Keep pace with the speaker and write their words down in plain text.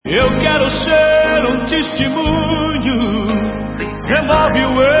Eu quero ser testemunho. Remove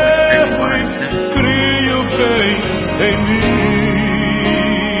o erro e crie o bem em mim.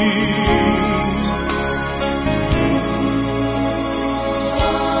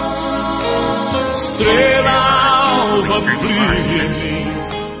 Estrela alva brilha em mim.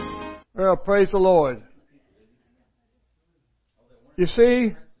 Well, praise the Lord. You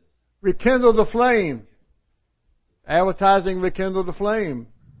see, rekindle the flame. Advertising rekindle the flame.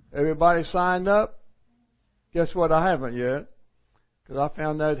 Everybody signed up? Guess what? I haven't yet. Because I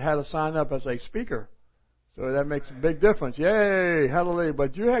found out how to sign up as a speaker. So that makes a big difference. Yay! Hallelujah.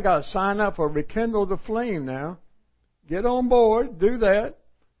 But you have got to sign up for Rekindle the Flame now. Get on board. Do that.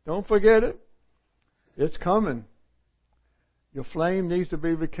 Don't forget it. It's coming. Your flame needs to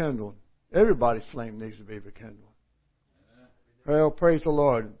be rekindled. Everybody's flame needs to be rekindled. Well, praise the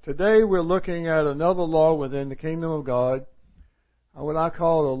Lord. Today we're looking at another law within the kingdom of God. What I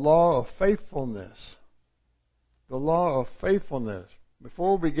call the law of faithfulness. The law of faithfulness.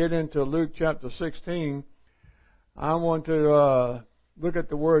 Before we get into Luke chapter 16, I want to look at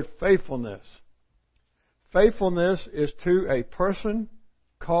the word faithfulness. Faithfulness is to a person,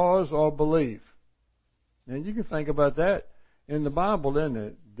 cause, or belief. And you can think about that in the Bible, isn't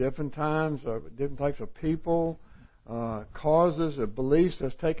it? Different times, different types of people, causes, or beliefs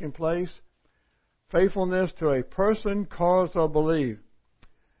that's taking place. Faithfulness to a person, cause, or belief.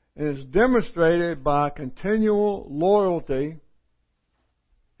 And it's demonstrated by continual loyalty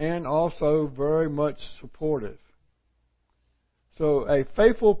and also very much supportive. So a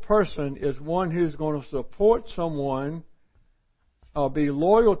faithful person is one who's going to support someone or be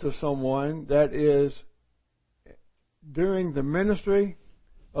loyal to someone that is doing the ministry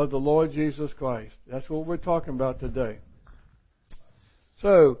of the Lord Jesus Christ. That's what we're talking about today.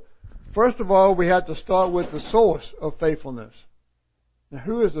 So, first of all, we have to start with the source of faithfulness. Now,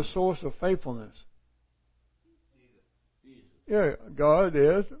 who is the source of faithfulness? Yeah, God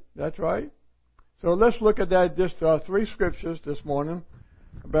is. That's right. So let's look at that. Just 3 scriptures this morning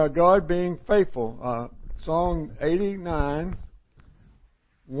about God being faithful. Psalm 89,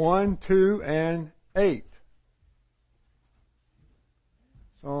 1, 2, and 8.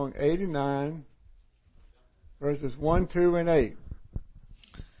 Psalm 89, verses 1, 2, and 8.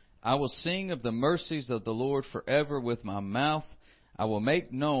 I will sing of the mercies of the Lord forever with my mouth. I will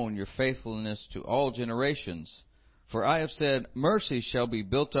make known your faithfulness to all generations. For I have said, mercy shall be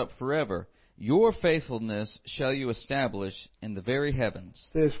built up forever. Your faithfulness shall you establish in the very heavens.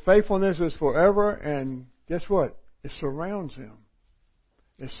 His faithfulness is forever, and guess what? It surrounds him.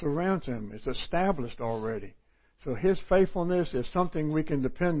 It surrounds him. It's established already. So his faithfulness is something we can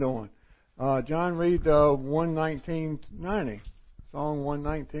depend on. John, read 119:90. Psalm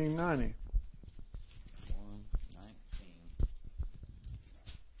 119:90. 119.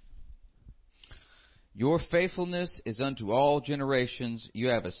 Your faithfulness is unto all generations. You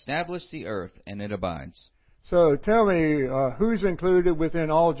have established the earth, and it abides. So tell me, who's included within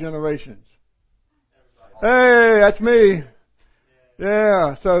all generations? Hey, that's me.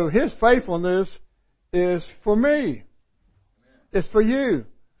 Yeah, so his faithfulness is for me. It's for you.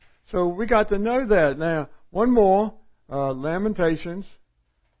 So we got to know that. Now, one more, Lamentations,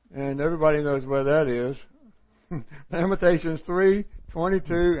 and everybody knows where that is. Lamentations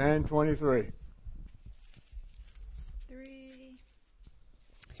 3:22 and 23.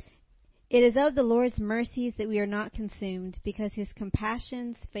 It is of the Lord's mercies that we are not consumed, because his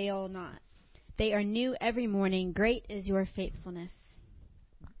compassions fail not. They are new every morning. Great is your faithfulness.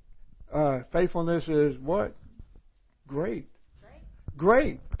 Faithfulness is what? Great.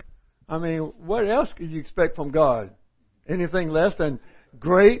 Great. I mean, what else could you expect from God? Anything less than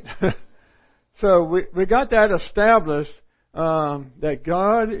great? So we got that established, that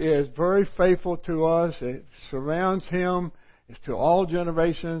God is very faithful to us. It surrounds him. It's to all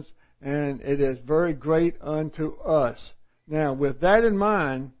generations. And it is very great unto us. Now, with that in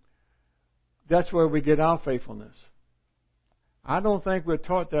mind, that's where we get our faithfulness. I don't think we're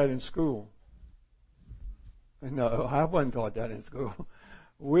taught that in school. No, I wasn't taught that in school.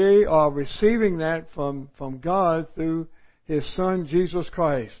 We are receiving that from God through his Son, Jesus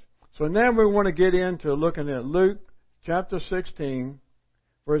Christ. So now we want to get into looking at Luke chapter 16,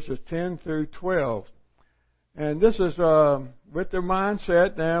 verses 10 through 12. And this is with the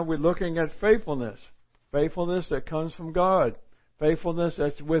mindset now we're looking at faithfulness. Faithfulness that comes from God. Faithfulness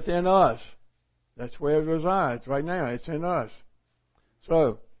that's within us. That's where it resides right now. It's in us.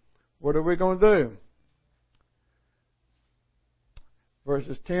 So, what are we going to do?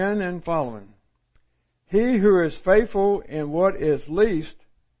 Verses 10 and following. He who is faithful in what is least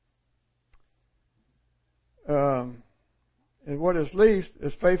in what is least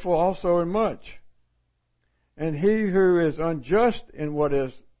is faithful also in much. And he who is unjust in what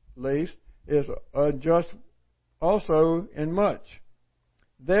is least is unjust also in much.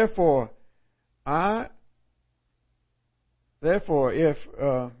 Therefore, if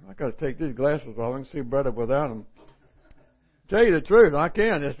I got to take these glasses off, I can see better without them. Tell you the truth, I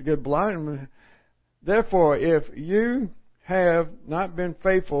can. It's to get blind. Therefore, if you have not been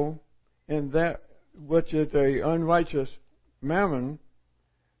faithful in that which is a unrighteous mammon,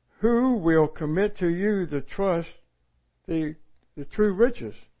 who will commit to you the trust, the true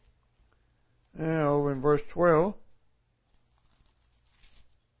riches? Now, over in verse 12.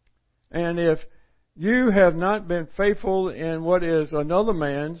 And if you have not been faithful in what is another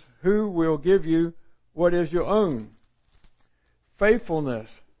man's, who will give you what is your own? Faithfulness.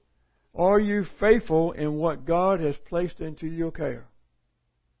 Are you faithful in what God has placed into your care?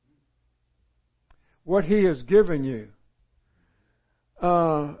 What He has given you.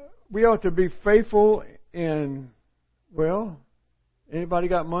 We ought to be faithful in, well, anybody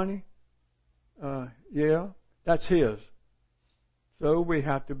got money? Yeah, that's His. So we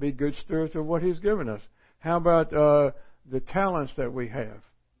have to be good stewards of what He's given us. How about the talents that we have?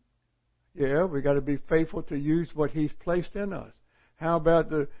 Yeah, we got to be faithful to use what He's placed in us. How about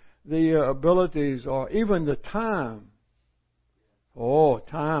the abilities or even the time? Oh,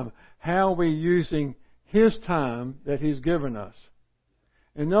 time. How are we using His time that He's given us?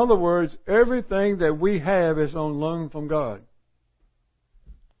 In other words, everything that we have is on loan from God.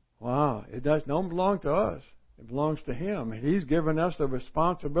 Wow, it don't belong to us. It belongs to Him. And He's given us the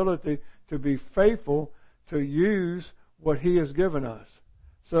responsibility to be faithful to use what He has given us.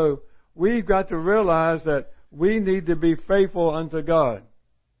 So we've got to realize that we need to be faithful unto God.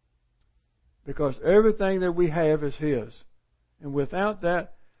 Because everything that we have is His. And without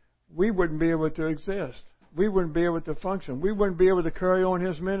that, we wouldn't be able to exist. We wouldn't be able to function. We wouldn't be able to carry on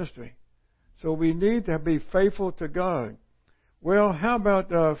His ministry. So we need to be faithful to God. Well, how about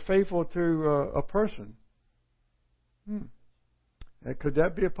faithful to a person? Could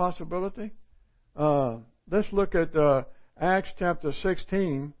that be a possibility? Let's look at Acts chapter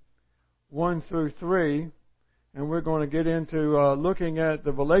 16, 1 through 3. And we're going to get into looking at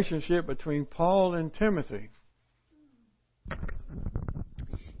the relationship between Paul and Timothy.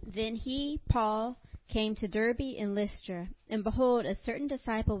 Then he, Paul, came to Derbe and Lystra, and behold, a certain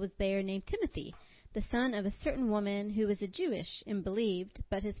disciple was there named Timothy, the son of a certain woman who was a Jewish and believed,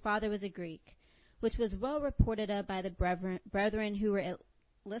 but his father was a Greek, which was well reported of by the brethren who were at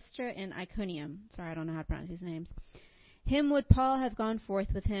Lystra and Iconium. Sorry, I don't know how to pronounce these names. Him would Paul have gone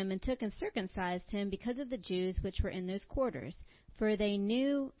forth with him, and took and circumcised him because of the Jews which were in those quarters, for they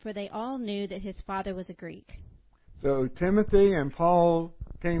all knew that his father was a Greek. So Timothy and Paul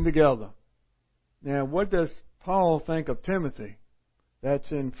came together. Now, what does Paul think of Timothy? That's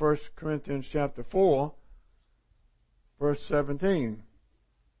in 1 Corinthians chapter 4, verse 17.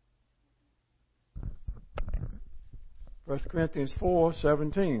 1 Corinthians 4,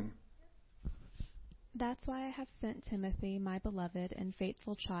 17. That's why I have sent Timothy, my beloved and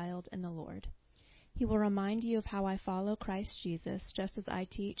faithful child in the Lord. He will remind you of how I follow Christ Jesus, just as I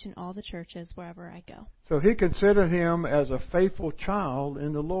teach in all the churches wherever I go. So he considered him as a faithful child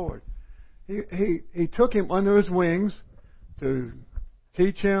in the Lord. He took him under his wings to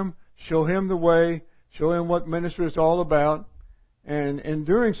teach him, show him the way, show him what ministry is all about. And in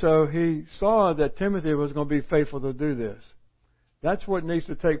doing so, he saw that Timothy was going to be faithful to do this. That's what needs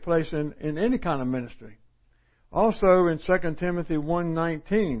to take place in any kind of ministry. Also in 2 Timothy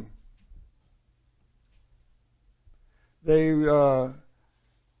 1:19,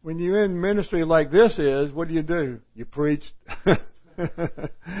 when you're in ministry like this is, what do? You preach.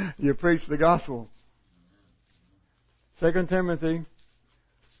 You preach the gospel. 2 Timothy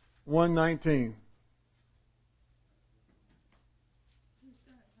 1:19.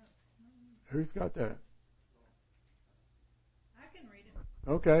 Who's got that? I can read it.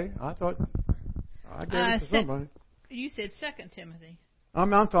 Okay, I thought I gave it to somebody. You said 2 Timothy. I'm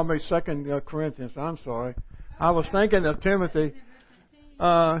talking about 2 Corinthians. I'm sorry. I was thinking of Timothy.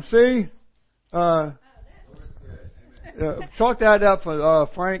 Chalk that up for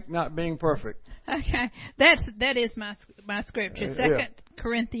Frank not being perfect. Okay, that is my scripture. 2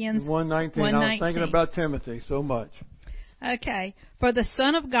 Corinthians 1:19. I was thinking about Timothy so much. Okay, for the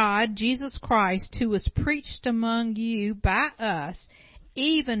Son of God, Jesus Christ, who was preached among you by us,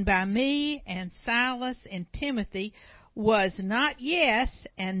 even by me and Silas and Timothy, was not yes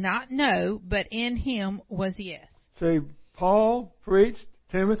and not no, but in him was yes. See, Paul preached,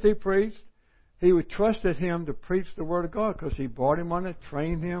 Timothy preached. He would trusted him to preach the Word of God because he brought him on it,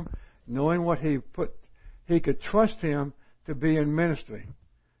 trained him, knowing what he could trust him to be in ministry.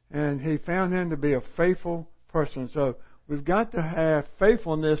 And he found him to be a faithful person. So we've got to have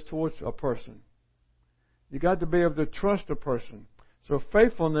faithfulness towards a person. You got to be able to trust a person. So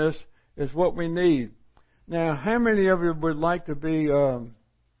faithfulness is what we need. Now, how many of you would like to be, in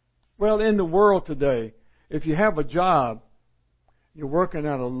the world today, if you have a job, you're working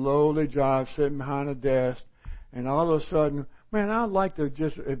at a lowly job, sitting behind a desk, and all of a sudden, man, I'd like to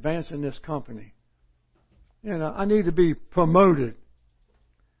just advance in this company. I need to be promoted.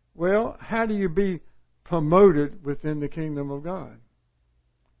 Well, how do you be promoted within the kingdom of God?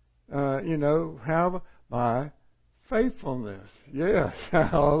 How? By faithfulness. Yes,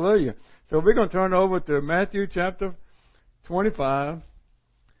 hallelujah. So we're going to turn over to Matthew chapter 25.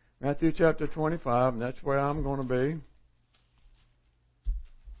 Matthew chapter 25, and that's where I'm going to be.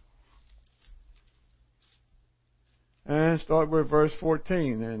 And start with verse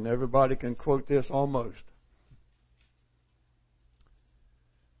 14, and everybody can quote this almost.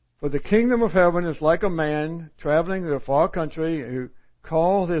 For the kingdom of heaven is like a man traveling to a far country who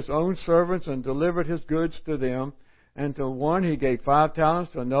called his own servants and delivered his goods to them. And to one he gave 5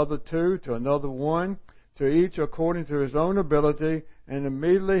 talents, to another 2, to another 1, to each according to his own ability. And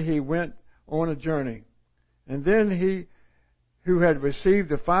immediately he went on a journey. And then he who had received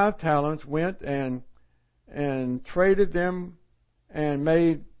the 5 talents went and traded them and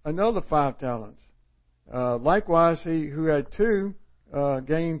made another 5 talents. Likewise, he who had 2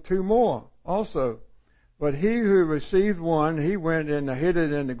 gained 2 more also. But he who received 1, he went and hid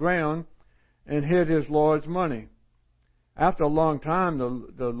it in the ground and hid his Lord's money. After a long time,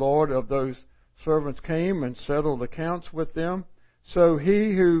 the Lord of those servants came and settled accounts with them. So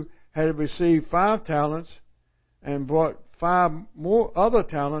he who had received 5 talents and brought 5 more other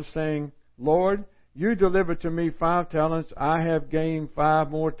talents, saying, Lord, you delivered to me 5 talents. I have gained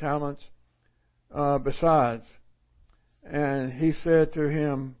 5 more talents besides. And he said to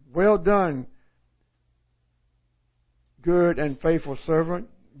him, well done, good and faithful servant.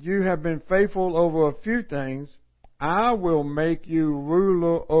 You have been faithful over a few things. I will make you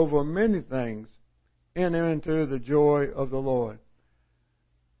ruler over many things. Enter into the joy of the Lord.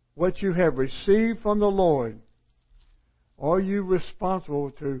 What you have received from the Lord, are you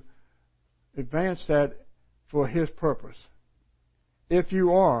responsible to advance that for His purpose? If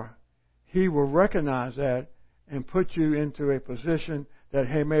you are, He will recognize that and put you into a position that,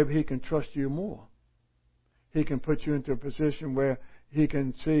 hey, maybe He can trust you more. He can put you into a position where He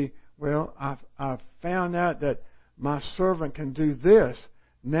can see, well, I've found out that my servant can do this.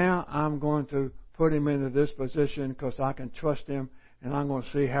 Now I'm going to put him into this position because I can trust him, and I'm going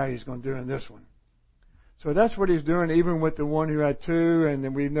to see how he's going to do in this one. So that's what He's doing, even with the one who had 2, and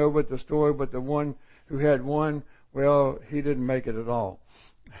then we know what the story, but the one who had 1, well, he didn't make it at all.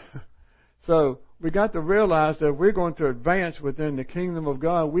 So we got to realize that if we're going to advance within the kingdom of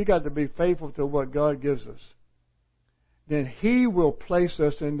God, we got to be faithful to what God gives us. Then He will place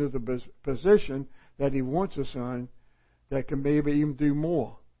us into the position that He wants us in, that can maybe even do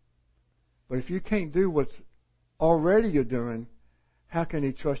more. But if you can't do what's already you're doing, how can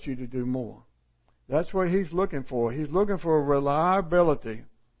He trust you to do more? That's what He's looking for. He's looking for reliability.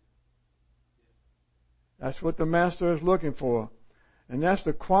 That's what the Master is looking for. And that's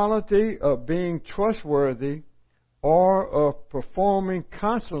the quality of being trustworthy or of performing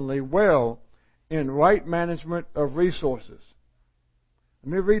constantly well in right management of resources.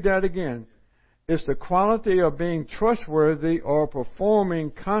 Let me read that again. It's the quality of being trustworthy or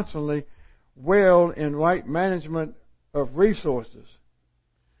performing constantly well in right management of resources.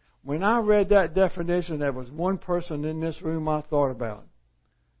 When I read that definition, there was one person in this room I thought about.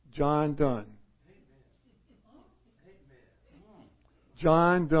 John Donne.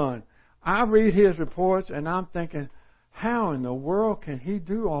 John Donne. I read his reports and I'm thinking, how in the world can he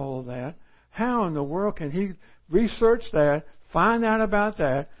do all of that? How in the world can he research that, find out about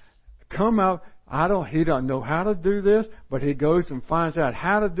that, come out? He doesn't know how to do this, but he goes and finds out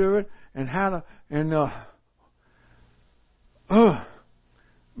how to do it and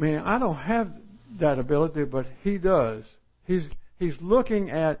man, I don't have that ability, but he does. He's looking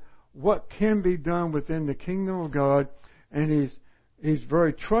at what can be done within the kingdom of God, and he's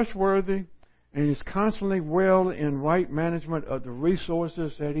very trustworthy, and he's constantly well in right management of the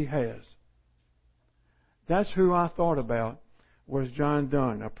resources that he has. That's who I thought about, was John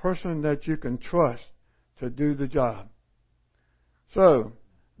Donne, a person that you can trust to do the job. So,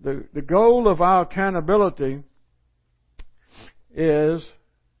 the goal of our accountability is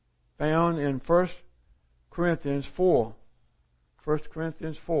found in 1 Corinthians 4. 1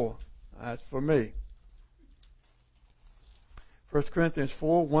 Corinthians 4. That's for me. 1 Corinthians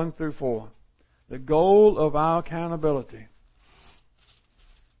 4, 1 through 4. The goal of our accountability.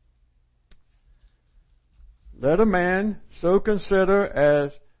 let a man so consider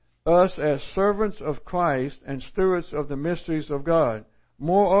as us as servants of Christ and stewards of the mysteries of God.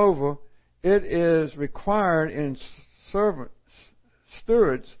 Moreover, it is required in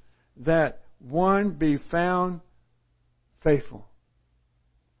stewards that one be found faithful.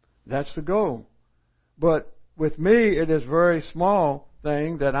 That's the goal. But with me, it is a very small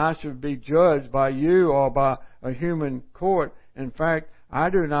thing that I should be judged by you or by a human court. In fact, I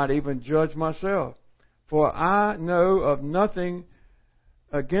do not even judge myself. For I know of nothing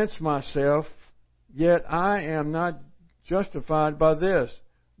against myself, yet I am not justified by this.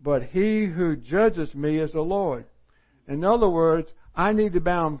 But he who judges me is the Lord. In other words, I need to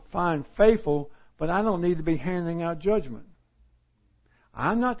be found faithful, but I don't need to be handing out judgment.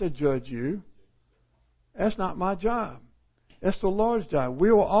 I'm not to judge you. That's not my job. It's the Lord's job.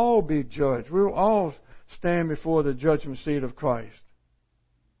 We will all be judged. We will all stand before the judgment seat of Christ.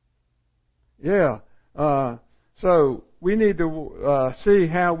 Yeah. So we need to see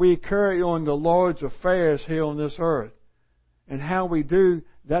how we carry on the Lord's affairs here on this earth. And how we do,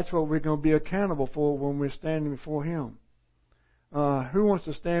 that's what we're going to be accountable for when we're standing before Him. Who wants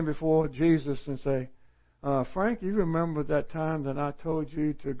to stand before Jesus and say, Frank, you remember that time that I told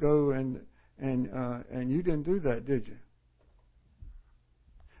you to go and you didn't do that, did you?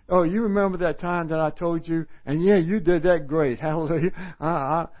 Oh, you remember that time that I told you, and yeah, you did that great. Hallelujah.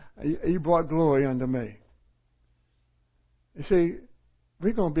 You brought glory unto me. You see,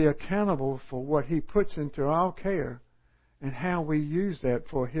 we're going to be accountable for what He puts into our care and how we use that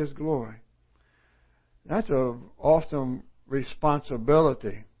for His glory. That's an awesome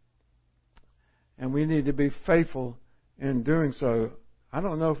responsibility. And we need to be faithful in doing so. I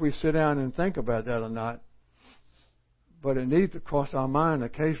don't know if we sit down and think about that or not, but it needs to cross our mind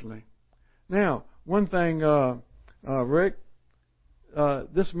occasionally. Now, one thing, Rick,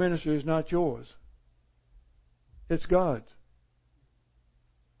 this ministry is not yours. It's God's.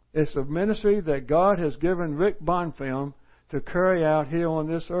 It's a ministry that God has given Rick Bonfilm to carry out here on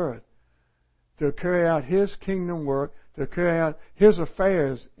this earth, to carry out His kingdom work, to carry out His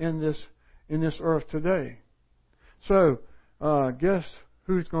affairs in this earth today. So, guess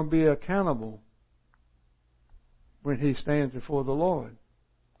who's going to be accountable when he stands before the Lord?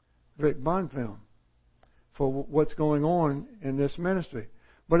 Rick Bonfilm, for what's going on in this ministry.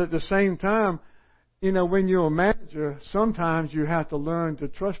 But at the same time, you know, when you're a manager, sometimes you have to learn to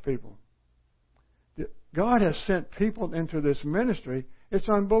trust people. God has sent people into this ministry. It's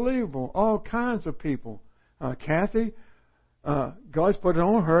unbelievable. All kinds of people. Kathy, God's put it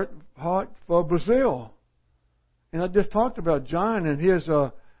on her heart for Brazil. And I just talked about John and his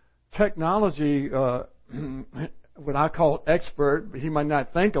technology, what I call expert. He might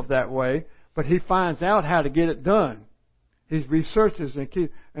not think of that way, but he finds out how to get it done. He researches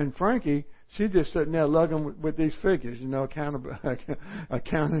and Frankie, she's just sitting there lugging with these figures, you know,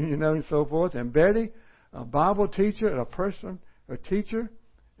 accounting, you know, and so forth. And Betty, a Bible teacher, a teacher,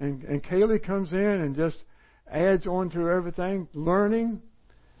 and Kaylee comes in and just adds on to everything, learning.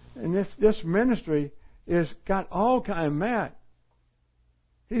 And this ministry is got all kind. Matt,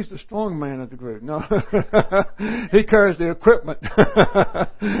 he's the strong man of the group. No, he carries the equipment,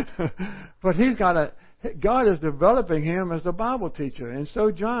 but God is developing him as a Bible teacher, and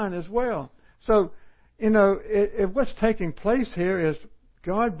so John as well. So, you know, what's taking place here is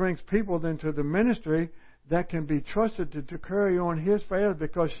God brings people into the ministry that can be trusted to carry on His affairs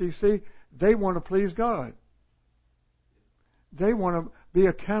because they want to please God. They want to be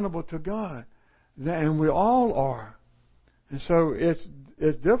accountable to God. And we all are. And so it's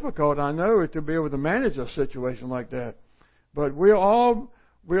difficult, I know, to be able to manage a situation like that. But we'll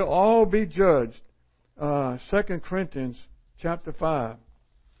all be judged. 2 Corinthians chapter 5.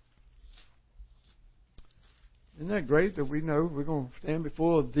 Isn't that great that we know we're going to stand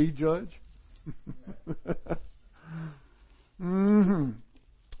before the judge?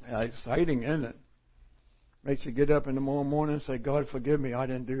 Yeah, exciting, isn't it? Makes you get up in the morning and say, God, forgive me. I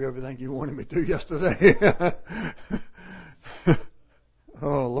didn't do everything you wanted me to do yesterday.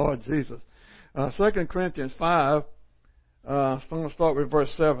 Oh, Lord Jesus. 2 Corinthians 5, I'm going to start with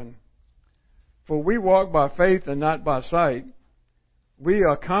verse 7. For we walk by faith and not by sight. We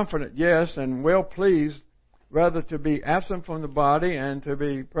are confident, yes, and well pleased, rather to be absent from the body and to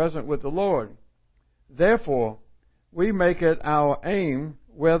be present with the Lord. Therefore, we make it our aim,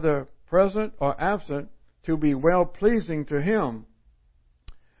 whether present or absent, to be well pleasing to Him.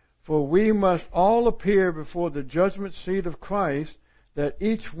 For we must all appear before the judgment seat of Christ, that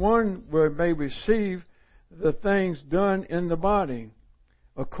each one may receive the things done in the body,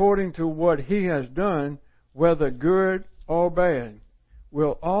 according to what he has done, whether good or bad.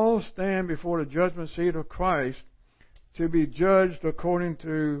 will all stand before the judgment seat of Christ to be judged according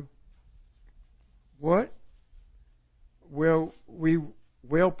to what? Well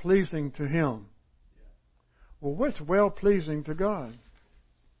pleasing to Him. Well, what's well pleasing to God?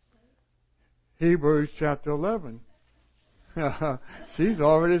 Hebrews chapter 11. She's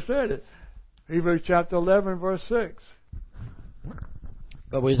already said it. Hebrews chapter 11, verse 6.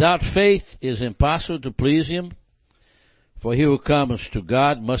 But without faith it is impossible to please Him. For he who comes to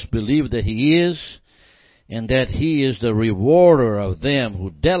God must believe that He is, and that He is the rewarder of them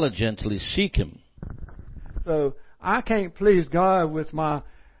who diligently seek Him. So I can't please God with my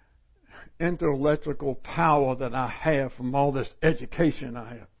intellectual power that I have from all this education I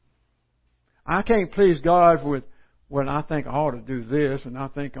have. I can't please God with what I think I ought to do this and I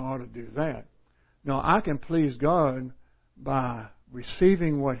think I ought to do that. No, I can please God by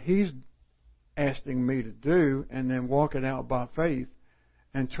receiving what He's asking me to do and then walk it out by faith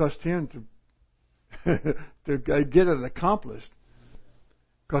and trust Him to get it accomplished,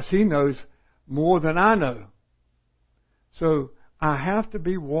 because He knows more than I know. So I have to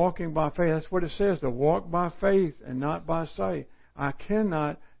be walking by faith. That's what it says, to walk by faith and not by sight. I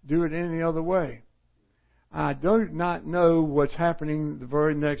cannot do it any other way. I do not know what's happening the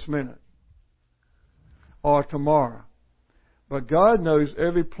very next minute or tomorrow. But God knows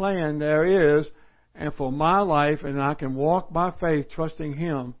every plan there is and for my life, and I can walk by faith trusting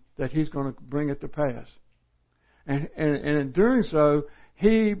Him that He's going to bring it to pass. And in doing so,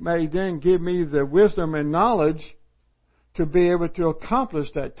 He may then give me the wisdom and knowledge to be able to accomplish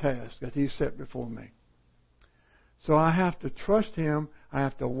that task that He set before me. So I have to trust Him. I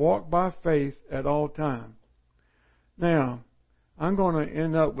have to walk by faith at all times. Now, I'm going to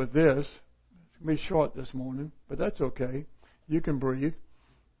end up with this. It's going to be short this morning, but that's okay. You can breathe.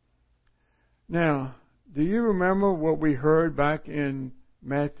 Now, do you remember what we heard back in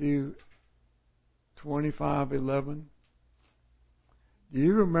Matthew 25:11? Do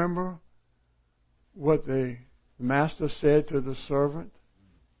you remember what the master said to the servant?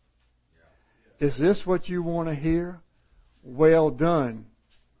 Is this what you want to hear? Well done,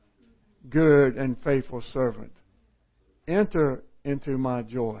 good and faithful servant. Enter into my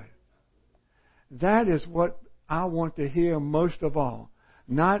joy. That is what I want to hear most of all.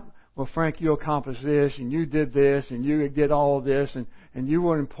 Not, well, Frank, you accomplished this, and you did this, and you did all of this, and you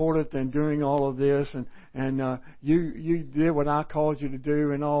were important in doing all of this, and you did what I called you to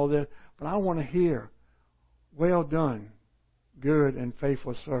do and all of this. But I want to hear, well done, good and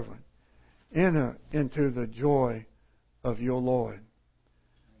faithful servant. Enter into the joy of your Lord.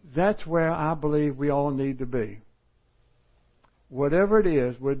 That's where I believe we all need to be. Whatever it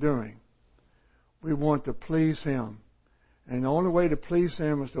is we're doing, we want to please Him. And the only way to please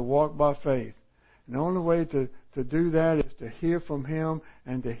Him is to walk by faith. And the only way to do that is to hear from Him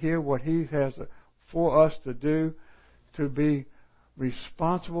and to hear what He has for us to do, to be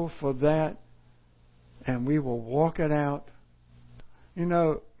responsible for that, and we will walk it out. You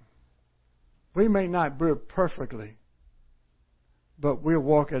know, we may not do it perfectly, but we'll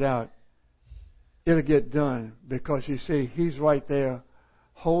walk it out. It'll get done because, you see, He's right there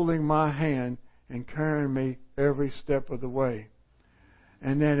holding my hand and carrying me every step of the way.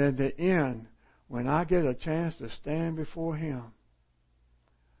 And then at the end, when I get a chance to stand before Him,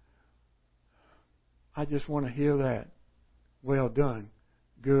 I just want to hear that. Well done,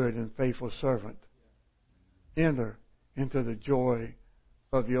 good and faithful servant. Enter into the joy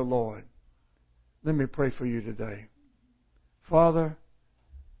of your Lord. Let me pray for you today. Father,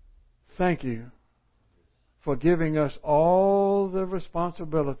 thank you for giving us all the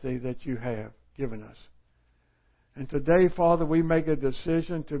responsibility that you have given us. And today, Father, we make a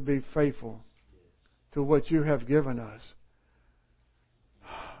decision to be faithful to what you have given us.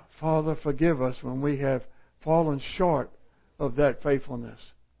 Father, forgive us when we have fallen short of that faithfulness.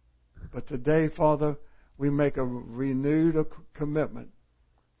 But today, Father, we make a renewed commitment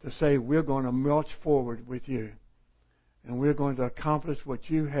to say we're going to march forward with you. And we're going to accomplish what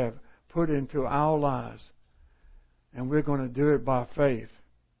you have put into our lives. And we're going to do it by faith.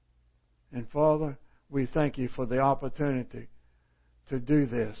 And Father, we thank you for the opportunity to do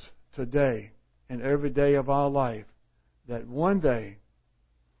this today and every day of our life. That one day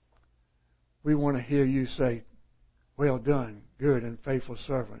we want to hear you say, well done, good and faithful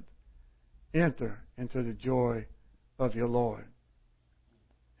servant. Enter into the joy of your Lord.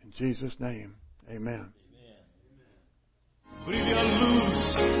 In Jesus' name, amen. Brilha a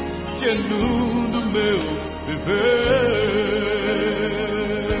luz que inunda meu viver.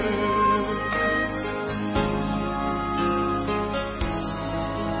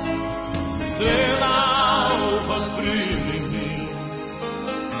 Estrela alva brilha em mim,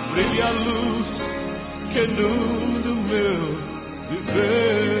 brilha a luz que no meu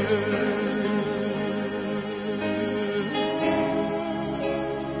viver.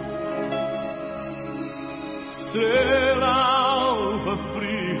 Estrela